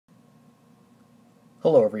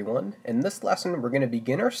Hello everyone. In this lesson we're going to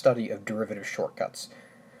begin our study of derivative shortcuts.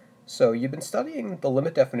 So you've been studying the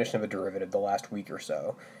limit definition of a derivative the last week or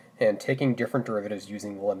so, and taking different derivatives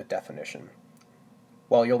using the limit definition.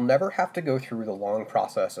 While you'll never have to go through the long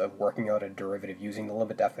process of working out a derivative using the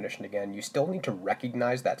limit definition again, you still need to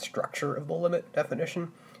recognize that structure of the limit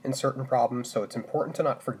definition in certain problems, so it's important to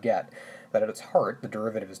not forget that at its heart the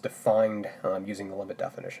derivative is defined using the limit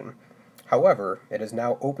definition. However, it is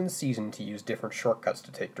now open season to use different shortcuts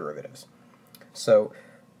to take derivatives. So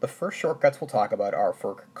the first shortcuts we'll talk about are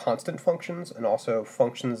for constant functions and also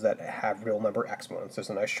functions that have real number exponents. There's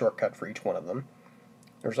a nice shortcut for each one of them.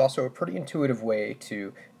 There's also a pretty intuitive way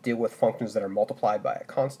to deal with functions that are multiplied by a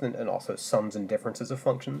constant and also sums and differences of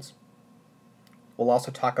functions. We'll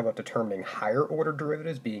also talk about determining higher order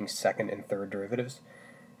derivatives, being second and third derivatives,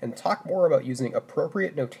 and talk more about using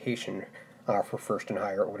appropriate notation for first and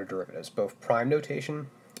higher order derivatives, both prime notation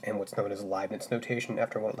and what's known as Leibniz notation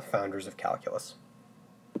after one of the founders of calculus.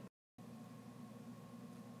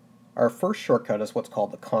 Our first shortcut is what's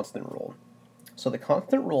called the constant rule. So the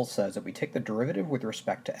constant rule says that we take the derivative with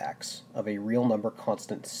respect to x of a real number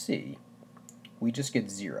constant c, we just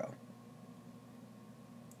get 0.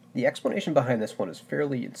 The explanation behind this one is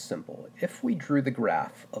fairly simple. If we drew the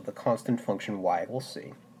graph of the constant function y equals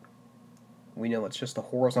c, we know it's just a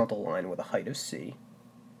horizontal line with a height of c.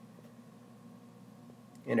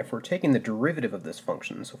 And if we're taking the derivative of this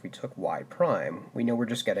function, so if we took y prime, we know we're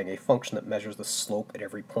just getting a function that measures the slope at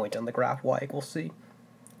every point on the graph y equals c.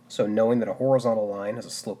 So knowing that a horizontal line has a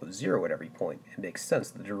slope of 0 at every point, it makes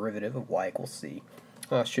sense that the derivative of y equals c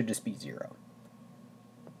should just be 0.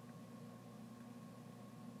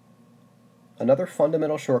 Another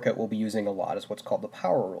fundamental shortcut we'll be using a lot is what's called the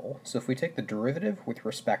power rule. So if we take the derivative with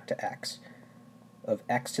respect to x of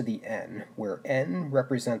x to the n, where n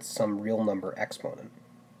represents some real number exponent,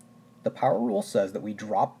 the power rule says that we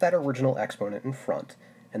drop that original exponent in front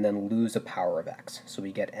and then lose a power of x. So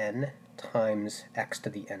we get n times x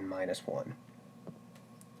to the n minus 1.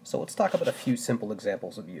 So let's talk about a few simple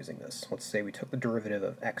examples of using this. Let's say we took the derivative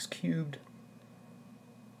of x cubed,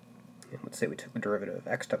 and let's say we took the derivative of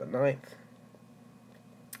x to the 9th,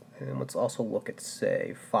 and let's also look at,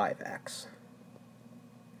 say, 5x.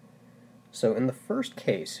 So in the first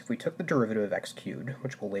case, if we took the derivative of x cubed,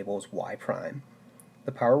 which we'll label as y prime,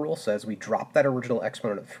 the power rule says we drop that original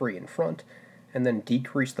exponent of 3 in front, and then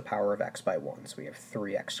decrease the power of x by 1, so we have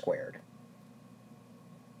 3x squared.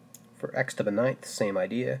 For x to the 9th, same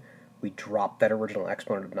idea. We drop that original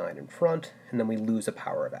exponent of 9 in front, and then we lose a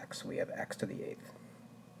power of x, so we have x to the 8th.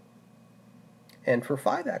 And for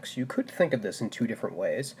 5x, you could think of this in two different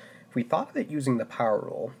ways. If we thought of it using the power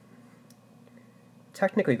rule,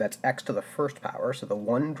 technically that's x to the first power, so the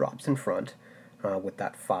 1 drops in front with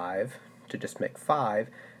that 5 to just make 5.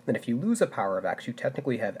 Then if you lose a power of x, you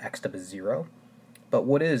technically have x to the 0. But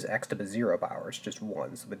what is x to the 0 power? It's just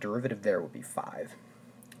 1, so the derivative there would be 5.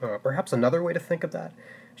 Perhaps another way to think of that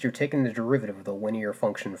is you're taking the derivative of the linear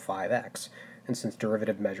function 5x, and since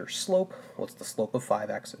derivative measures slope, what's the slope of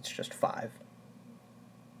 5x? It's just 5.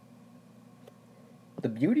 The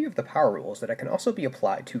beauty of the power rule is that it can also be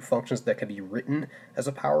applied to functions that can be written as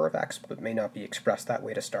a power of x, but may not be expressed that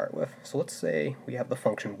way to start with. So let's say we have the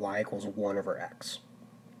function y equals 1 over x.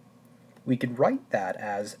 We could write that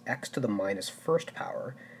as x to the minus first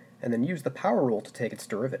power, and then use the power rule to take its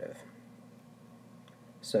derivative.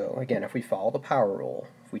 So again, if we follow the power rule,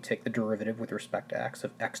 if we take the derivative with respect to x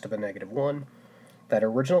of x to the negative 1, that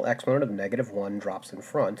original exponent of negative 1 drops in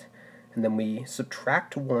front, and then we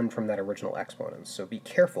subtract 1 from that original exponent. So be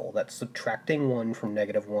careful that subtracting 1 from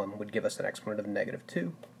negative 1 would give us an exponent of negative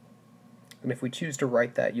 2. And if we choose to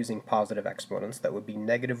write that using positive exponents, that would be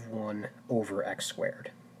negative 1 over x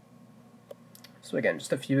squared. So again,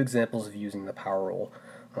 just a few examples of using the power rule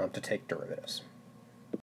to take derivatives.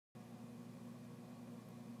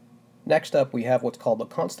 Next up, we have what's called the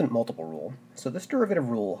constant multiple rule. So this derivative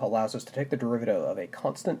rule allows us to take the derivative of a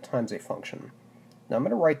constant times a function. Now I'm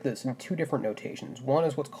going to write this in two different notations. One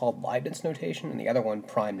is what's called Leibniz notation, and the other one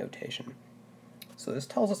prime notation. So this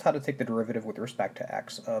tells us how to take the derivative with respect to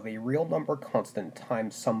x of a real number constant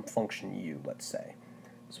times some function u, let's say.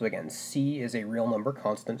 So again, c is a real number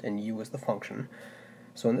constant and u is the function.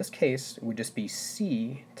 So in this case, it would just be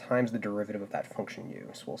c times the derivative of that function u.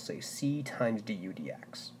 So we'll say c times du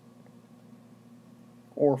dx.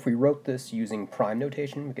 Or if we wrote this using prime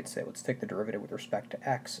notation, we could say let's take the derivative with respect to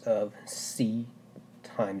x of c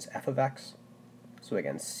times f of x. So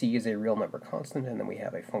again, c is a real number constant, and then we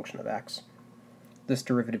have a function of x. This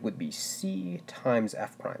derivative would be c times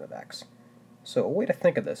f prime of x. So a way to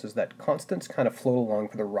think of this is that constants kind of float along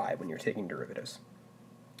for the ride when you're taking derivatives.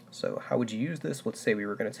 So how would you use this? Let's say we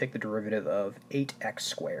were going to take the derivative of 8x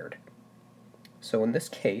squared. So in this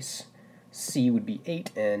case, c would be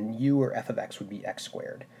 8 and u or f of x would be x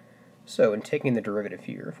squared. So in taking the derivative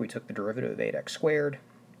here, if we took the derivative of 8x squared,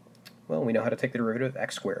 well, we know how to take the derivative of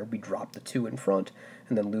x squared. We drop the 2 in front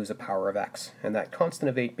and then lose a power of x. And that constant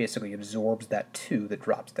of 8 basically absorbs that 2 that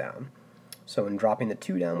drops down. So in dropping the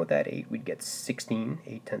 2 down with that 8, we'd get 16.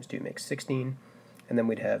 8 times 2 makes 16. And then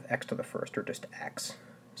we'd have x to the first, or just x.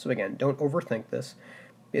 So again, don't overthink this.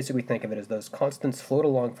 Basically think of it as those constants float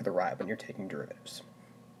along for the ride when you're taking derivatives.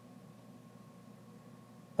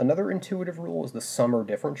 Another intuitive rule is the sum or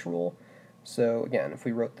difference rule. So again, if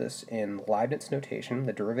we wrote this in Leibniz notation,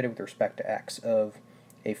 the derivative with respect to x of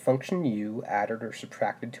a function u added or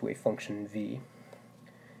subtracted to a function v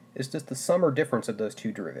is just the sum or difference of those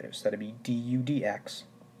two derivatives. So that'd be du dx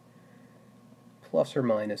plus or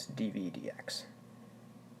minus dv dx.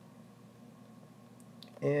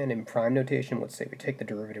 And in prime notation, let's say we take the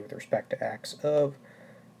derivative with respect to x of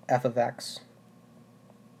f of x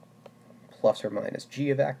plus or minus g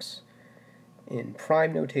of x. In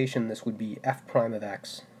prime notation, this would be f prime of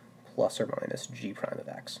x plus or minus g prime of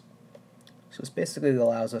x. So this basically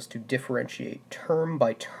allows us to differentiate term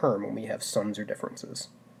by term when we have sums or differences.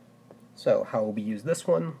 So how will we use this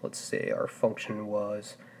one? Let's say our function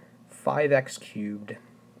was 5x cubed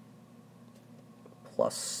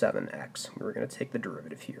plus 7x. We were going to take the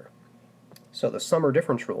derivative here. So the sum or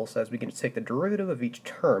difference rule says we can take the derivative of each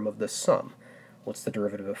term of this sum. What's the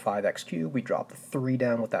derivative of 5x cubed? We drop the 3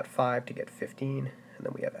 down with that 5 to get 15, and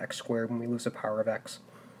then we have x squared when we lose a power of x.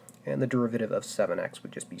 And the derivative of 7x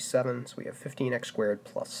would just be 7, so we have 15x squared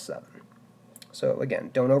plus 7. So again,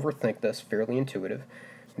 don't overthink this, fairly intuitive.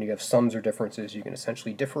 When you have sums or differences, you can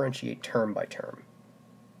essentially differentiate term by term.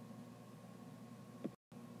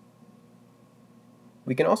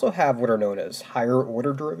 We can also have what are known as higher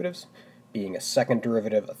order derivatives, being a second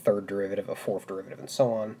derivative, a third derivative, a fourth derivative, and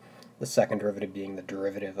so on. The second derivative being the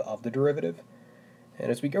derivative of the derivative.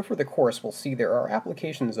 And as we go through the course, we'll see there are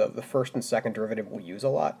applications of the first and second derivative we'll use a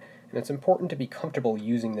lot, and it's important to be comfortable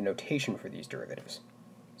using the notation for these derivatives.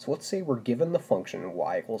 So let's say we're given the function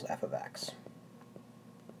y equals f of x.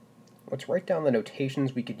 Let's write down the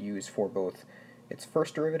notations we could use for both its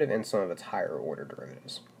first derivative and some of its higher order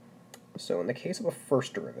derivatives. So in the case of a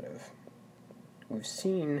first derivative, we've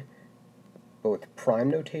seen both prime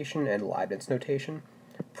notation and Leibniz notation.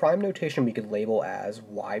 Prime notation we could label as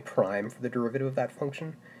y prime for the derivative of that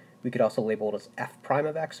function. We could also label it as f prime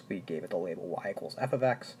of x. We gave it the label y equals f of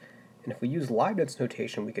x. And if we use Leibniz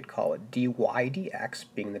notation, we could call it dy dx,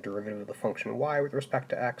 being the derivative of the function y with respect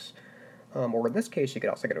to x. Or in this case, you could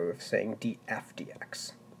also get away with saying df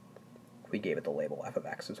dx. We gave it the label f of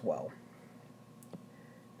x as well.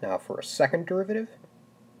 Now for a second derivative,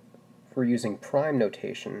 if we're using prime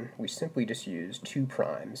notation, we simply just use two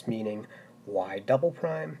primes, meaning y double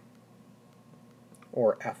prime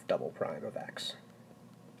or f double prime of x.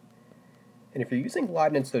 And if you're using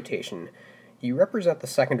Leibniz notation, you represent the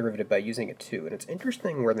second derivative by using a 2, and it's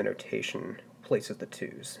interesting where the notation places the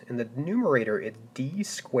 2's. In the numerator, it's d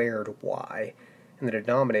squared y. In the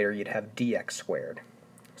denominator, you'd have dx squared.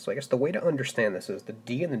 So I guess the way to understand this is the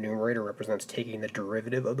d in the numerator represents taking the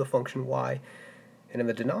derivative of the function y, and in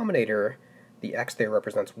the denominator, the x there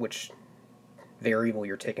represents which variable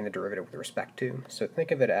you're taking the derivative with respect to. So think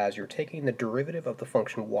of it as you're taking the derivative of the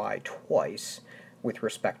function y twice with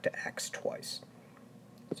respect to x twice.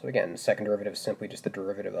 So again, second derivative is simply just the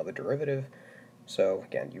derivative of a derivative. So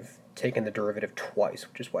again, you've taken the derivative twice,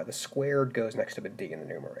 which is why the squared goes next to a d in the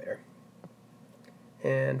numerator.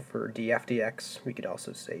 And for df dx, we could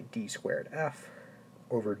also say d squared f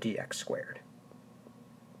over dx squared.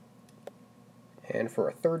 And for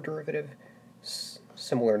a third derivative,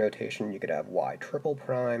 similar notation, you could have y triple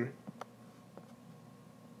prime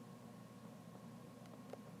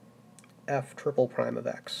f triple prime of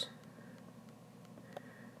x,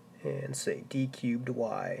 and say d cubed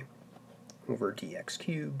y over dx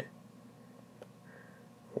cubed,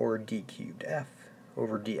 or d cubed f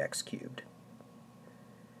over dx cubed.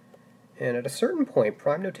 And at a certain point,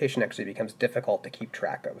 prime notation actually becomes difficult to keep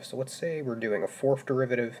track of. So let's say we're doing a fourth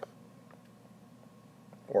derivative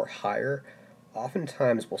or higher.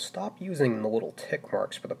 Oftentimes we'll stop using the little tick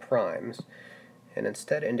marks for the primes and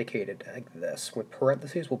instead indicate it like this. With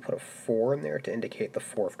parentheses, we'll put a 4 in there to indicate the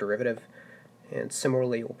fourth derivative. And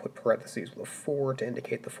similarly, we'll put parentheses with a 4 to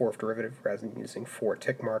indicate the fourth derivative rather than using 4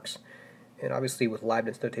 tick marks. And obviously with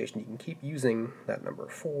Leibniz notation, you can keep using that number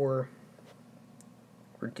 4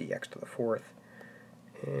 over dx to the fourth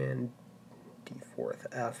and d fourth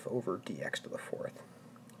f over dx to the fourth.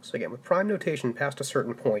 So again, with prime notation, past a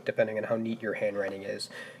certain point, depending on how neat your handwriting is,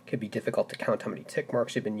 it can be difficult to count how many tick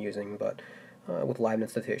marks you've been using, but with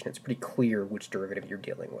Leibniz notation, it's pretty clear which derivative you're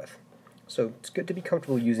dealing with. So it's good to be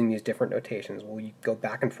comfortable using these different notations. We'll go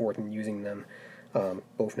back and forth and using them,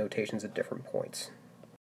 both notations at different points.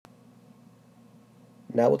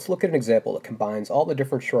 Now let's look at an example that combines all the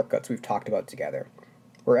different shortcuts we've talked about together.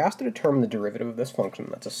 We're asked to determine the derivative of this function.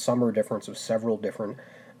 That's a sum or difference of several different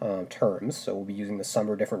terms, so we'll be using the sum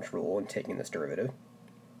or difference rule in taking this derivative.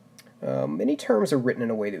 Many terms are written in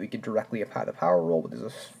a way that we could directly apply the power rule, but there's a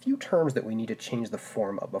few terms that we need to change the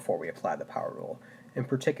form of before we apply the power rule. In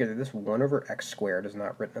particular, this 1 over x squared is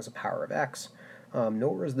not written as a power of x,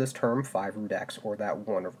 nor is this term 5 root x or that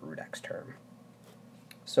 1 over root x term.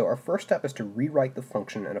 So our first step is to rewrite the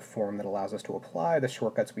function in a form that allows us to apply the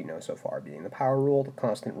shortcuts we know so far, being the power rule, the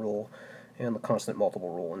constant rule, and the constant multiple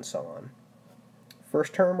rule, and so on.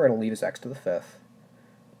 First term we're going to leave as x to the 5th.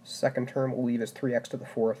 Second term we'll leave as 3x to the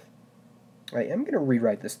 4th. I am going to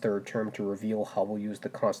rewrite this third term to reveal how we'll use the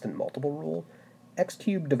constant multiple rule. X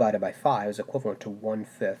cubed divided by 5 is equivalent to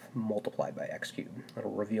 1/5 multiplied by x cubed.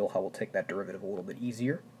 That'll reveal how we'll take that derivative a little bit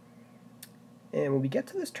easier. And when we get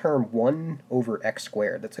to this term 1 over x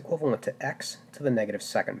squared, that's equivalent to x to the negative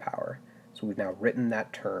second power. So we've now written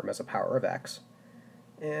that term as a power of x.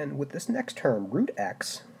 And with this next term, root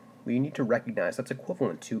x, we need to recognize that's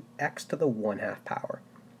equivalent to x to the 1/2 power.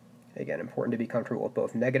 Again, important to be comfortable with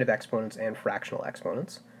both negative exponents and fractional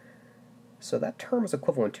exponents. So that term is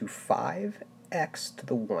equivalent to 5x to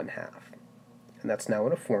the 1/2. And that's now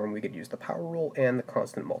in a form we could use the power rule and the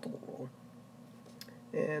constant multiple rule.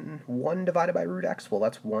 And 1 divided by root x, well,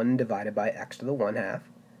 that's 1 divided by x to the 1/2.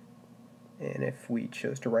 And if we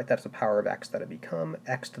chose to write that as a power of x, that would become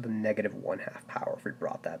x to the negative 1/2 power if we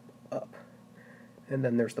brought that up. And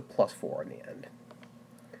then there's the plus 4 in the end.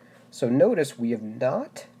 So notice we have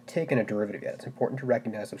not taken a derivative yet. It's important to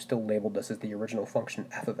recognize I've still labeled this as the original function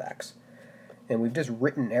f of x. And we've just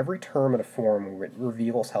written every term in a form where it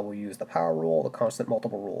reveals how we'll use the power rule, the constant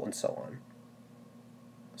multiple rule, and so on.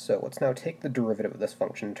 So let's now take the derivative of this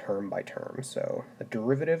function term by term. So the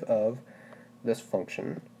derivative of this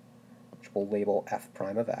function, which we'll label f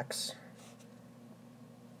prime of x,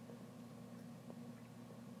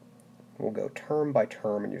 we'll go term by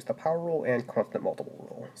term and use the power rule and constant multiple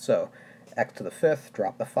rule. So x to the 5th,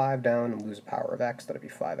 drop the 5 down and lose a power of x, that'll be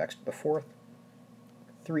 5x to the 4th.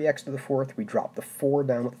 3x to the 4th, we drop the 4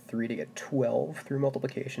 down with 3 to get 12 through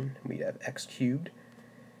multiplication, and we'd have x cubed.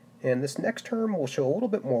 And this next term will show a little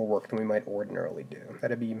bit more work than we might ordinarily do.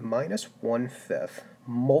 That'd be minus 1/5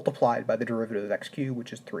 multiplied by the derivative of x cubed,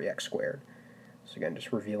 which is 3x squared. So again,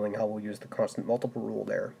 just revealing how we'll use the constant multiple rule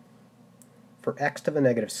there. For x to the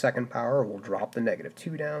negative second power, we'll drop the negative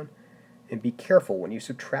 2 down. And be careful, when you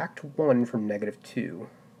subtract 1 from negative 2,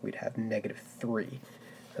 we'd have negative 3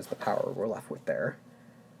 as the power we're left with there.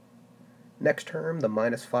 Next term, the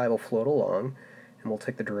minus 5 will float along, and we'll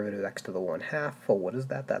take the derivative of x to the 1/2. Well, what is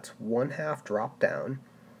that? That's 1/2 drop down.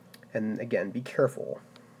 And again, be careful.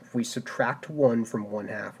 If we subtract 1 from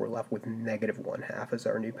 1/2, we're left with negative 1/2 as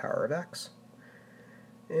our new power of x.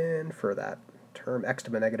 And for that term, x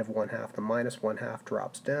to the negative 1/2, the minus 1/2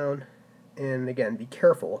 drops down. And again, be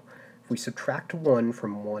careful. If we subtract 1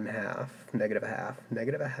 from 1/2, negative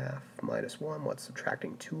 1/2 minus 1, what's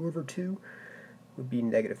subtracting 2 over 2? Would be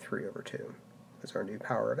negative 3 over 2 as our new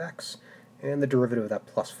power of x. And the derivative of that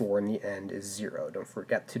plus 4 in the end is 0. Don't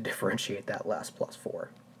forget to differentiate that last plus 4.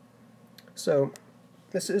 So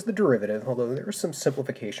this is the derivative, although there is some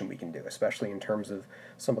simplification we can do, especially in terms of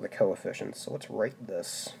some of the coefficients. So let's write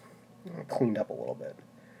this cleaned up a little bit.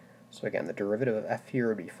 So again, the derivative of f here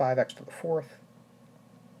would be 5x to the 4th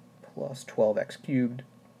plus 12x cubed.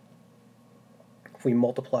 If we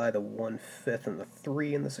multiply the 1/5 and the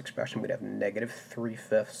 3 in this expression, we'd have negative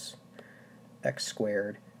 3/5 x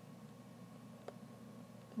squared.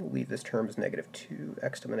 We'll leave this term as negative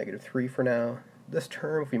 2x to the negative 3 for now. This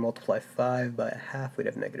term, if we multiply 5 by 1/2, we'd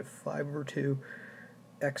have negative 5 over 2,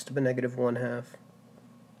 x to the negative 1/2,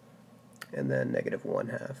 and then negative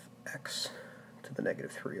 1/2 x to the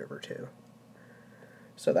negative 3 over 2.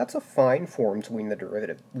 So that's a fine form to leave the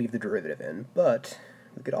derivative in, but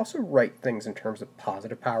we could also write things in terms of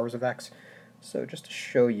positive powers of x. So just to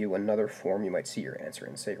show you another form you might see your answer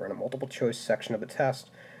in, say you're in a multiple choice section of the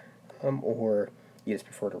test, or you just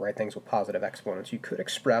prefer to write things with positive exponents, you could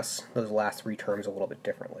express those last 3 terms a little bit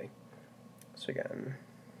differently. So again,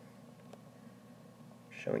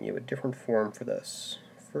 showing you a different form for this.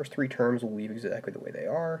 First 3 terms we'll leave exactly the way they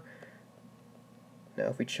are. Now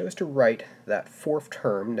if we chose to write that 4th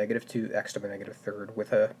term, negative 2x to the negative 3rd,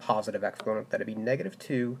 with a positive exponent, that'd be negative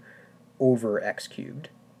 2 over x cubed.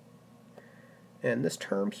 And this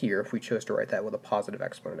term here, if we chose to write that with a positive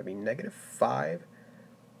exponent, it would be negative 5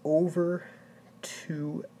 over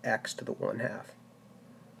 2x to the 1/2.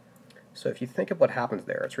 So if you think of what happens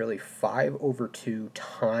there, it's really 5 over 2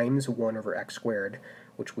 times 1 over x squared,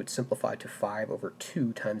 which would simplify to 5 over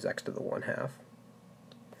 2 times x to the 1/2.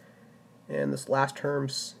 And this last term,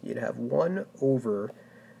 you'd have 1 over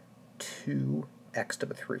 2x to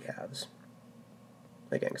the 3/2.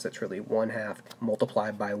 Again, because that's really 1/2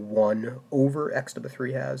 multiplied by 1 over x to the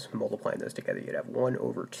 3/2. Multiplying those together, you'd have 1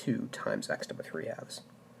 over 2 times x to the 3/2.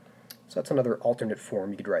 So that's another alternate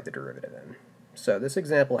form you could write the derivative in. So this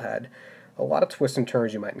example had a lot of twists and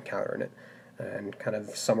turns you might encounter in it, and kind of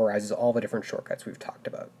summarizes all the different shortcuts we've talked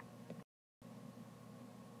about.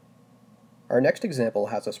 Our next example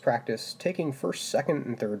has us practice taking first, second,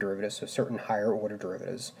 and third derivatives of certain higher order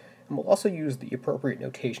derivatives, and we'll also use the appropriate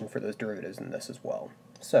notation for those derivatives in this as well.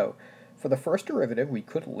 So, for the first derivative, we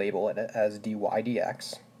could label it as dy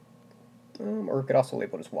dx, or we could also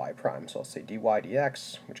label it as y prime. So I'll say dy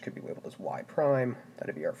dx, which could be labeled as y prime.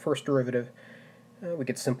 That'd be our first derivative. We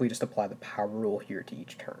could simply just apply the power rule here to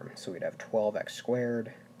each term. So we'd have 12x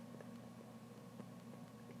squared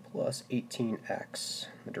plus 18x.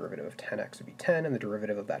 The derivative of 10x would be 10, and the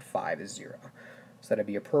derivative of that 5 is 0. So that'd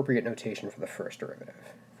be appropriate notation for the first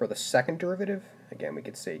derivative. For the second derivative, again, we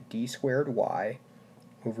could say d squared y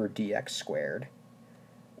over dx squared,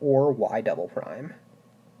 or y double prime.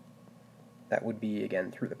 That would be,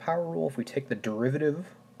 again, through the power rule. If we take the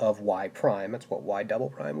derivative of y prime, that's what y double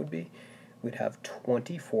prime would be, we'd have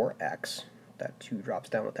 24x, that 2 drops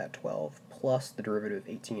down with that 12, plus the derivative of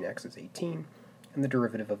 18x is 18, and the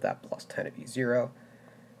derivative of that plus 10 would be 0.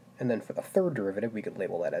 And then for the third derivative, we could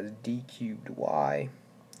label that as d cubed y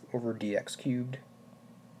over dx cubed,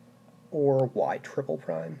 or y triple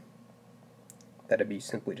prime. That would be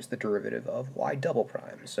simply just the derivative of y double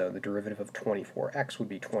prime. So the derivative of 24x would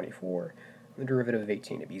be 24, and the derivative of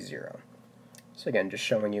 18 would be 0. So again, just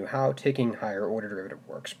showing you how taking higher order derivative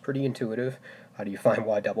works. Pretty intuitive. How do you find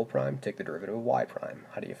y double prime? Take the derivative of y prime.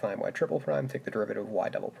 How do you find y triple prime? Take the derivative of y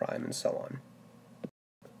double prime, and so on.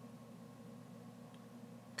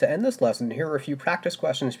 To end this lesson, here are a few practice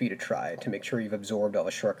questions for you to try to make sure you've absorbed all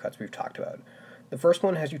the shortcuts we've talked about. The first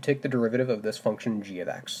one has you take the derivative of this function g of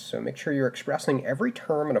x, so make sure you're expressing every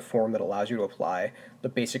term in a form that allows you to apply the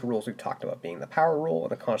basic rules we've talked about, being the power rule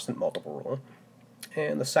and the constant multiple rule.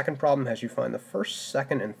 And the second problem has you find the first,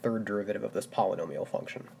 second, and third derivative of this polynomial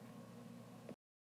function.